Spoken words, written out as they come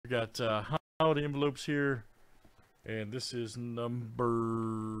got holiday envelopes here, and this is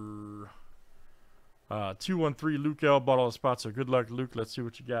number 213. Luke L. bought all the spots, so good luck, Luke. Let's see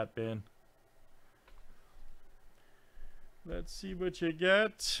what you got, Ben. Let's see what you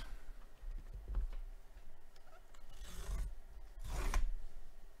got.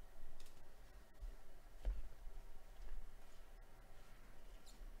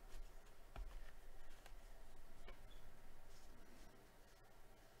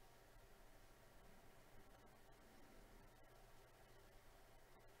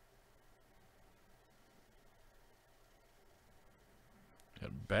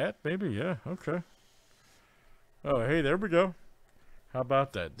 Bat, maybe? Yeah, okay. Oh, hey, there we go. How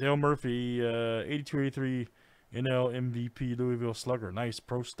about that? Dale Murphy, 82-83 NL MVP Louisville Slugger. Nice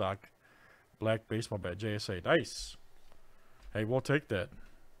pro stock. Black baseball bat, JSA. Nice. Hey, we'll take that.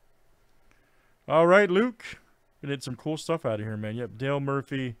 All right, Luke. We did some cool stuff out of here, man. Yep, Dale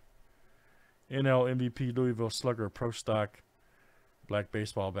Murphy, NL MVP Louisville Slugger, pro stock. Black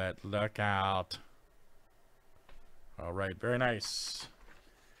baseball bat. Look out. All right, very nice.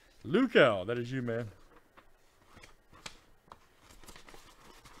 Luke L, that is you, man.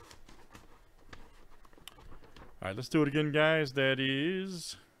 All right, let's do it again, guys. That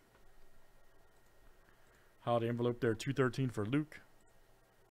is holiday envelope there, 213 for Luke.